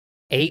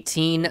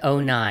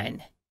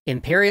1809.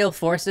 Imperial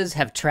forces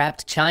have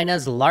trapped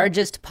China's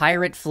largest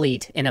pirate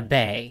fleet in a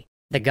bay.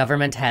 The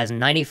government has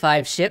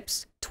 95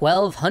 ships,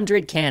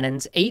 1,200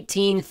 cannons,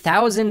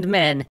 18,000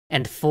 men,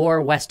 and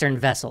 4 Western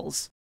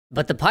vessels.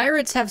 But the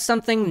pirates have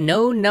something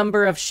no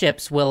number of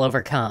ships will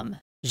overcome.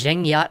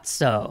 Cheng I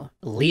Sao,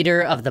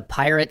 leader of the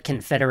Pirate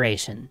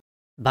Confederation.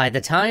 By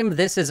the time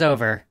this is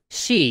over,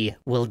 she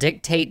will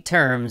dictate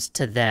terms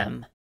to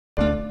them.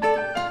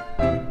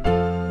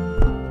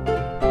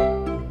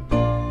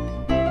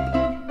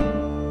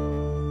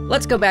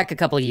 Let's go back a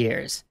couple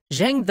years.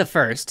 Cheng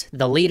I,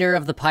 the leader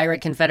of the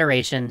Pirate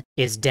Confederation,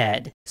 is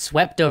dead,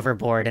 swept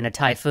overboard in a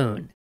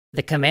typhoon.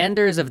 The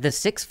commanders of the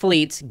 6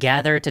 fleets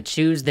gather to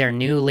choose their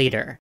new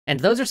leader, and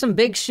those are some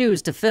big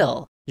shoes to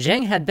fill.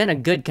 Cheng had been a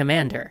good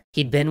commander.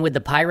 He'd been with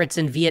the pirates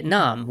in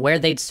Vietnam, where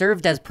they'd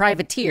served as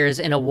privateers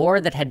in a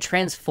war that had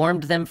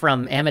transformed them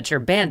from amateur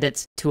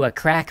bandits to a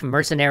crack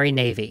mercenary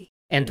navy.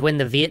 And when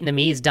the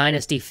Vietnamese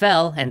dynasty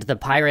fell and the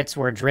pirates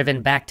were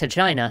driven back to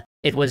China,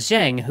 it was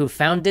Cheng who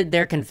founded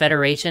their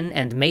confederation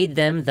and made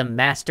them the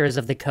masters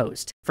of the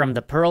coast, from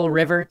the Pearl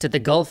River to the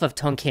Gulf of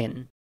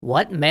Tonkin.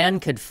 What man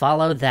could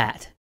follow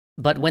that?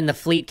 But when the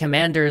fleet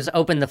commanders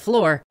open the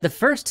floor, the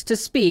first to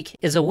speak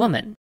is a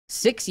woman.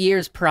 6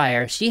 years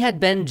prior, she had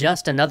been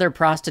just another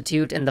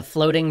prostitute in the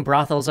floating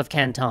brothels of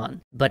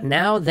Canton, but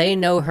now they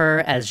know her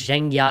as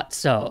Cheng I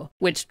Sao,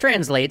 which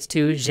translates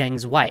to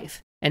Cheng's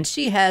wife, and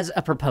she has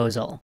a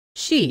proposal.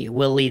 She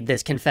will lead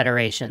this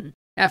confederation.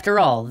 After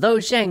all, though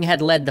Cheng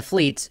had led the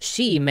fleets,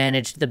 she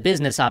managed the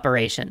business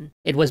operation.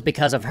 It was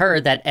because of her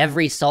that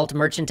every salt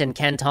merchant in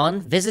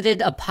Canton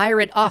visited a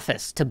pirate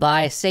office to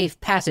buy safe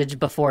passage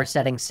before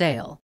setting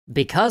sail.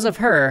 Because of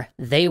her,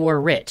 they were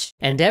rich,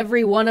 and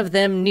every one of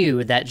them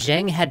knew that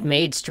Cheng had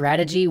made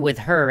strategy with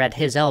her at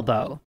his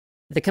elbow.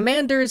 The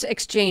commanders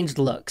exchanged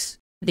looks.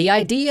 The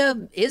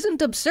idea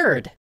isn't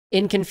absurd.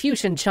 In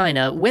Confucian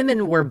China,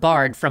 women were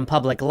barred from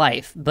public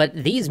life, but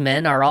these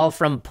men are all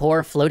from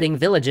poor floating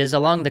villages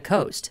along the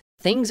coast.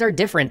 Things are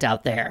different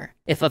out there.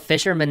 If a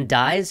fisherman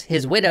dies,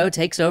 his widow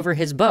takes over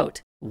his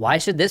boat. Why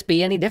should this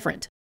be any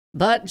different?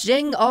 But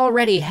Cheng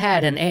already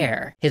had an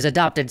heir, his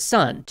adopted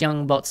son,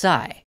 Jiang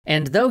Botsai.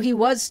 And though he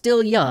was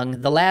still young,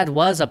 the lad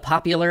was a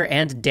popular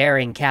and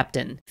daring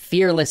captain,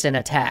 fearless in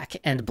attack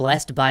and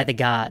blessed by the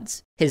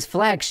gods. His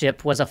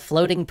flagship was a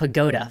floating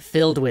pagoda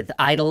filled with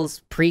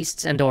idols,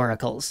 priests, and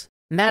oracles.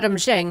 Madame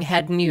Cheng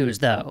had news,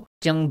 though.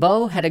 Jiang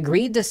Bo had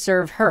agreed to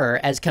serve her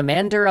as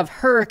commander of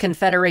her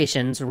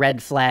confederation's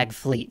Red Flag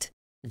fleet.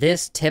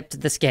 This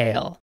tipped the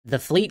scale. The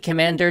fleet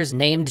commanders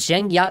named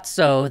Cheng I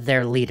Sao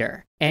their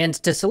leader. And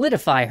to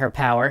solidify her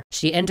power,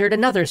 she entered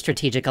another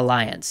strategic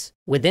alliance.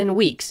 Within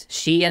weeks,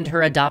 she and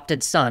her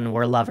adopted son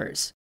were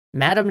lovers.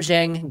 Madame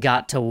Cheng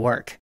got to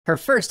work. Her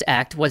first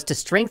act was to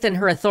strengthen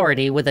her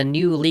authority with a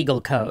new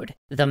legal code.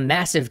 The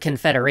massive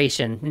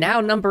confederation,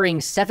 now numbering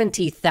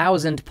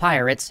 70,000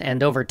 pirates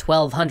and over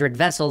 1,200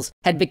 vessels,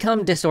 had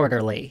become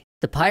disorderly.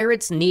 The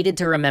pirates needed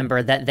to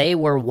remember that they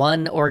were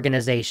one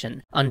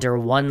organization, under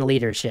one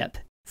leadership.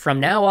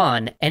 From now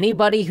on,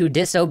 anybody who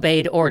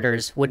disobeyed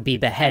orders would be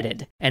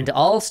beheaded, and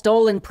all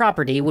stolen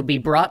property would be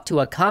brought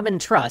to a common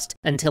trust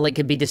until it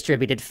could be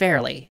distributed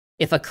fairly.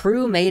 If a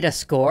crew made a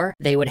score,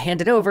 they would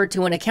hand it over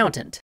to an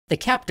accountant. The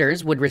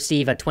captors would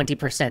receive a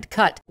 20%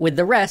 cut, with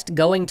the rest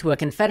going to a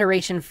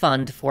Confederation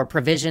fund for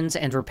provisions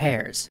and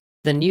repairs.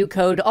 The new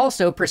code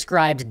also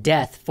prescribed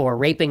death for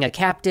raping a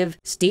captive,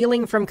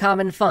 stealing from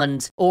common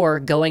funds,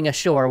 or going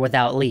ashore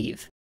without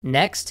leave.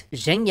 Next,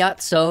 Cheng I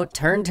Sao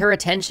turned her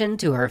attention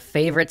to her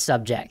favorite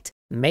subject,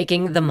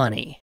 making the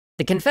money.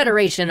 The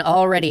Confederation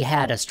already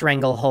had a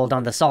stranglehold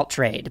on the salt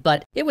trade,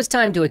 but it was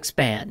time to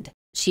expand.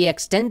 She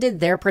extended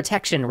their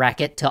protection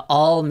racket to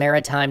all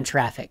maritime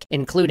traffic,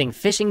 including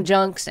fishing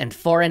junks and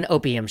foreign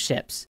opium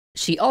ships.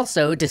 She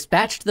also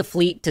dispatched the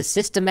fleet to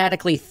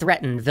systematically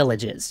threaten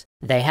villages.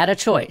 They had a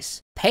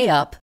choice: pay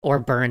up or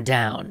burn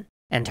down.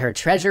 And her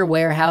treasure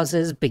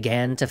warehouses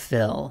began to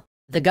fill.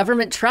 The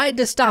government tried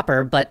to stop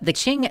her, but the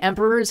Qing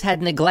emperors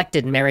had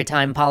neglected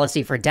maritime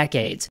policy for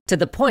decades, to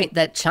the point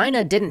that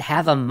China didn't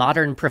have a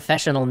modern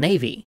professional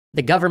navy.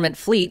 The government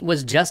fleet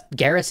was just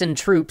garrison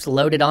troops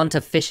loaded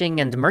onto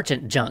fishing and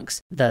merchant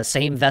junks, the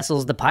same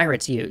vessels the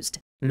pirates used.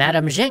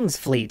 Madame Cheng's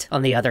fleet,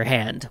 on the other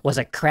hand, was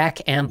a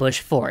crack ambush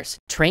force,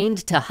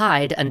 trained to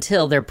hide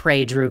until their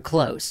prey drew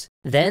close.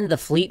 Then the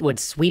fleet would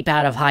sweep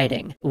out of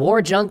hiding,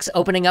 war junks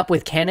opening up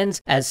with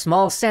cannons as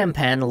small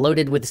sampan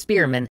loaded with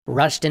spearmen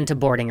rushed into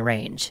boarding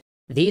range.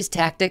 These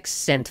tactics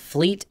sent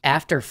fleet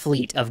after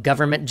fleet of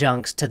government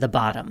junks to the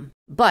bottom.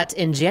 But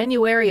in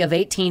January of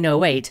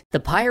 1808, the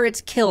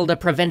pirates killed a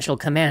provincial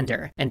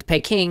commander, and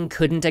Peking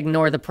couldn't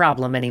ignore the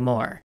problem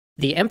anymore.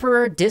 The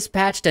emperor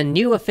dispatched a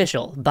new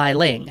official, Bai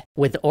Ling,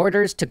 with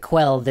orders to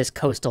quell this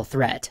coastal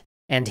threat.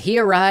 And he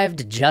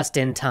arrived just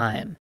in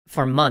time.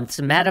 For months,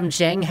 Madame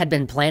Cheng had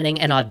been planning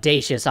an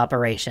audacious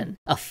operation,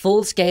 a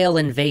full-scale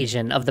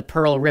invasion of the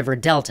Pearl River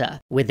Delta,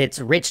 with its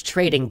rich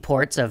trading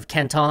ports of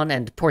Canton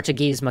and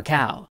Portuguese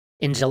Macau.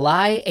 In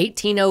July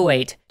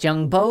 1808,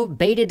 Zheng Bo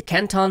baited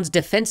Canton's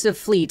defensive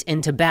fleet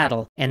into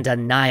battle and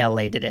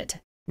annihilated it.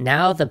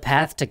 Now the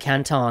path to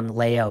Canton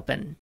lay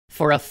open.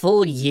 For a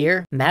full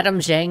year, Madame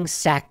Zheng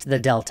sacked the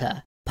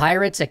Delta.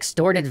 Pirates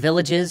extorted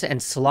villages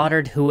and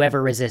slaughtered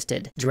whoever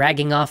resisted,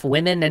 dragging off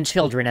women and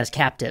children as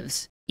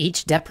captives.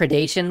 Each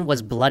depredation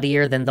was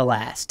bloodier than the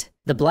last.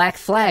 The Black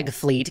Flag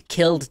fleet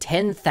killed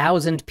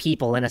 10,000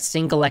 people in a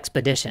single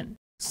expedition.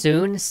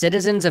 Soon,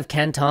 citizens of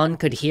Canton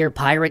could hear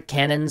pirate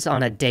cannons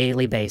on a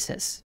daily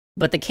basis.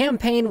 But the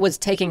campaign was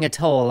taking a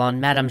toll on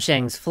Madame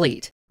Zheng's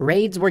fleet.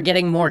 Raids were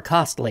getting more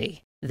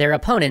costly. Their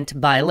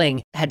opponent, Bai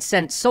Ling, had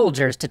sent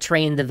soldiers to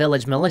train the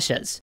village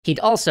militias.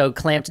 He'd also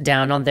clamped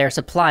down on their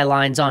supply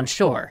lines on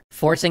shore,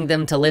 forcing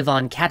them to live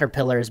on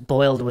caterpillars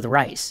boiled with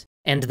rice.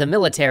 And the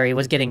military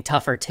was getting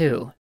tougher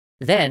too.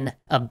 Then,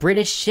 a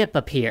British ship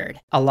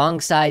appeared,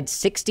 alongside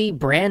 60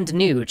 brand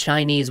new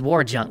Chinese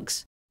war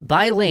junks.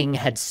 Bai Ling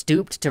had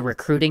stooped to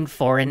recruiting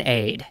foreign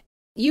aid.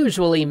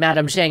 Usually,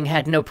 Madame Zheng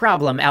had no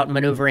problem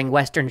outmaneuvering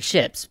Western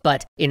ships,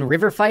 but in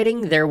river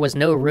fighting, there was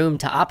no room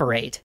to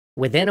operate.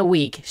 Within a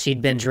week,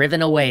 she'd been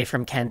driven away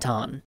from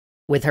Canton.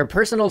 With her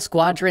personal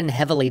squadron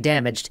heavily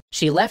damaged,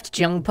 she left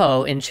Zheng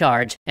Po in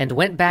charge and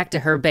went back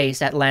to her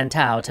base at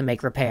Lantau to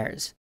make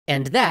repairs.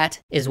 And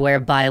that is where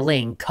Bai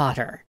Ling caught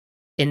her.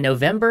 In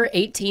November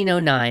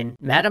 1809,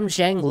 Madame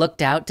Zheng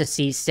looked out to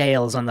see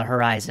sails on the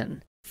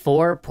horizon.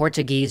 4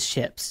 Portuguese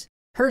ships.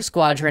 Her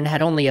squadron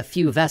had only a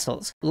few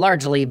vessels,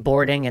 largely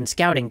boarding and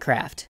scouting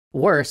craft.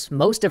 Worse,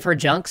 most of her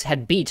junks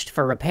had beached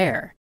for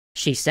repair.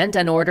 She sent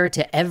an order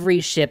to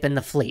every ship in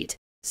the fleet: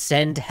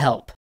 send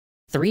help.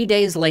 3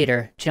 days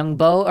later, Zheng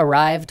Bo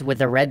arrived with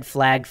the Red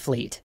Flag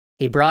fleet.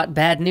 He brought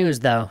bad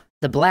news though.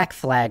 The Black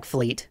Flag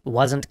fleet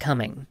wasn't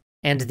coming.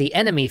 And the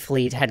enemy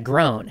fleet had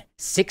grown: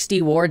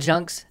 60 war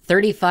junks,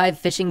 35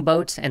 fishing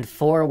boats, and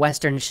 4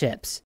 Western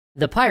ships.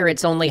 The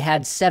pirates only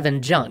had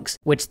 7 junks,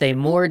 which they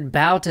moored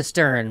bow to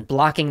stern,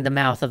 blocking the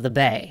mouth of the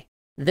bay.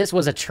 This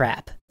was a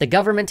trap. The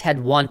government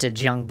had wanted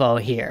Zheng Bo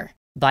here.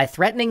 By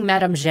threatening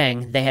Madame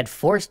Zheng, they had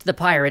forced the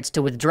pirates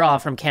to withdraw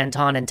from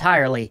Canton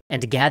entirely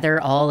and gather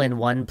all in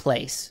one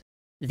place.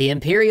 The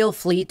Imperial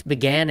fleet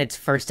began its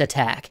first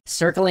attack,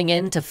 circling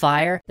in to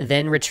fire,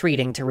 then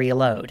retreating to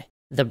reload.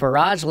 The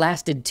barrage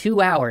lasted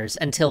 2 hours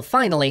until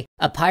finally,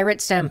 a pirate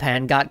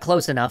sampan got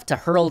close enough to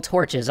hurl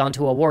torches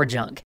onto a war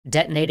junk,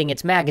 detonating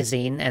its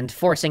magazine and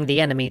forcing the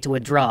enemy to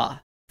withdraw.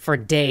 For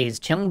days,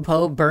 Zheng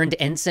Po burned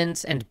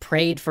incense and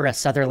prayed for a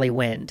southerly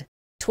wind.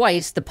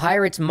 Twice, the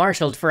pirates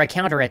marshaled for a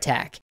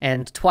counterattack,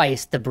 and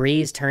twice the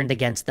breeze turned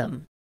against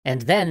them.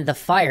 And then the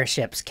fire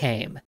ships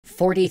came,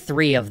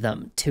 43 of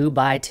them, 2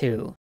 by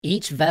 2,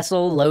 each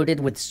vessel loaded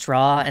with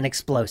straw and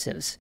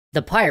explosives.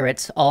 The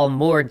pirates, all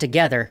moored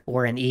together,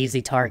 were an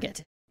easy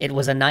target. It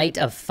was a night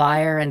of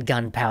fire and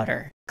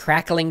gunpowder.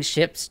 Crackling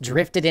ships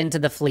drifted into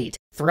the fleet,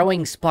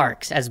 throwing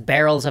sparks as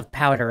barrels of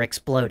powder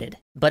exploded.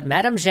 But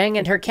Madame Zheng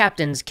and her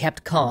captains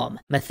kept calm,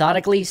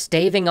 methodically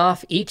staving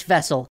off each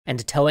vessel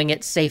and towing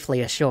it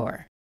safely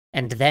ashore.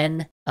 And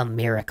then, a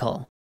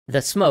miracle.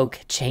 The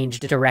smoke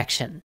changed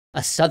direction.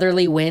 A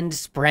southerly wind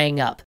sprang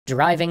up,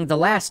 driving the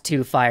last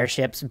 2 fire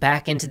ships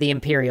back into the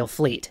Imperial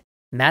fleet.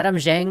 Madame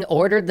Zheng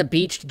ordered the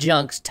beached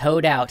junks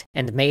towed out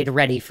and made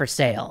ready for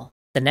sail.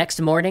 The next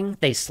morning,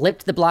 they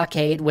slipped the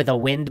blockade with a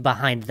wind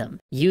behind them,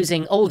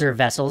 using older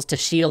vessels to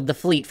shield the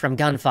fleet from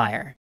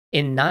gunfire.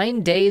 In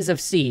 9 days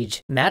of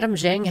siege, Madame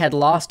Zheng had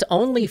lost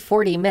only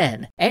 40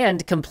 men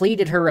and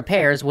completed her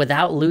repairs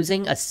without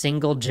losing a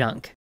single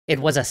junk. It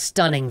was a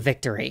stunning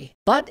victory,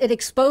 but it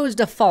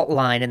exposed a fault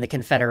line in the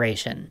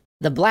Confederation.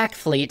 The Black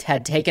Fleet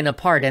had taken a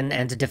pardon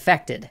and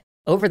defected.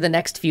 Over the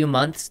next few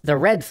months, the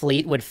Red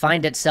Fleet would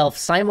find itself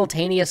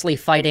simultaneously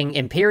fighting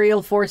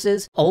Imperial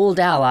forces, old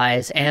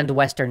allies, and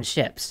Western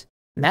ships.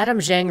 Madame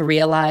Zheng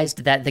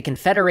realized that the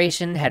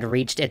Confederation had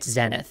reached its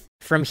zenith.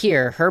 From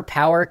here, her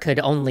power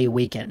could only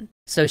weaken.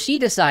 So she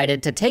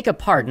decided to take a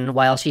pardon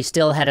while she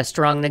still had a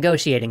strong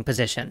negotiating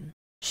position.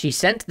 She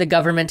sent the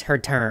government her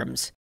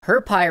terms.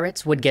 Her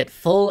pirates would get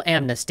full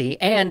amnesty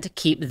and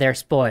keep their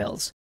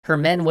spoils. Her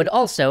men would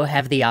also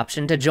have the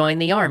option to join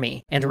the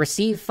army and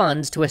receive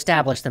funds to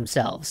establish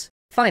themselves.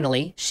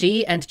 Finally,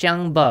 she and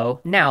Zheng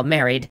Bo, now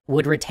married,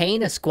 would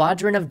retain a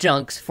squadron of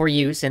junks for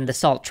use in the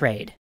salt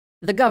trade.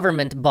 The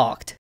government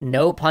balked.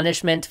 No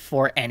punishment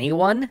for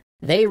anyone?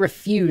 They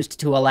refused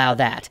to allow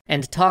that,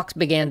 and talks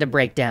began to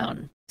break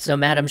down. So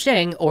Madame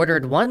Zheng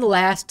ordered one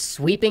last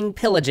sweeping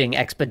pillaging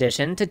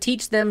expedition to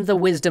teach them the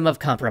wisdom of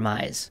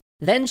compromise.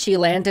 Then she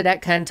landed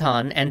at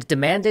Canton and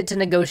demanded to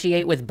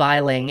negotiate with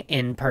Bai Ling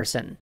in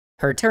person.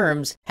 Her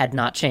terms had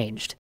not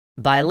changed.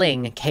 Bai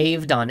Ling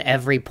caved on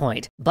every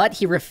point, but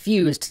he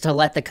refused to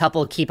let the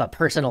couple keep a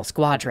personal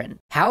squadron.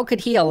 How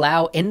could he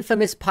allow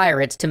infamous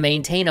pirates to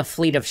maintain a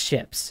fleet of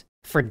ships?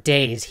 For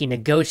days he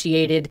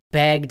negotiated,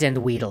 begged, and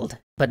wheedled,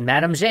 but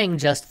Madame Zheng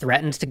just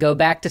threatened to go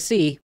back to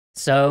sea,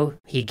 so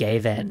he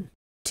gave in.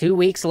 2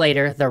 weeks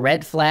later, the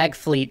Red Flag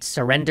Fleet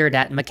surrendered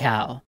at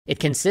Macau. It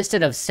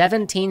consisted of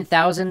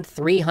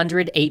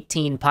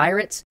 17,318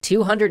 pirates,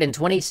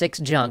 226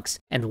 junks,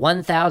 and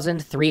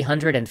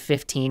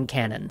 1,315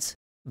 cannons.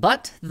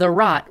 But the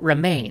rot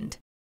remained.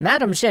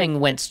 Madame Cheng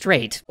went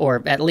straight,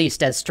 or at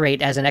least as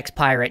straight as an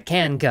ex-pirate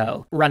can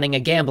go, running a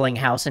gambling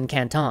house in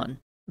Canton.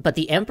 But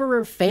the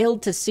Emperor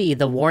failed to see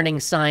the warning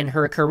sign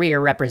her career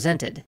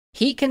represented.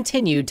 He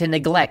continued to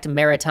neglect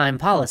maritime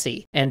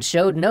policy and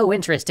showed no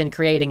interest in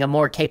creating a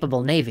more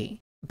capable navy.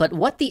 But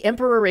what the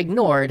Emperor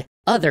ignored,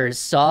 others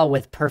saw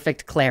with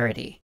perfect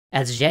clarity.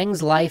 As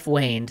Zheng's life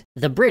waned,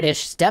 the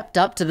British stepped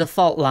up to the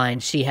fault line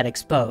she had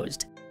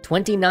exposed.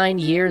 29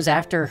 years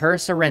after her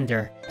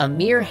surrender, a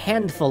mere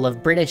handful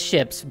of British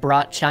ships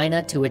brought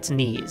China to its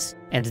knees,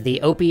 and the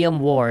Opium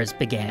Wars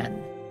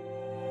began.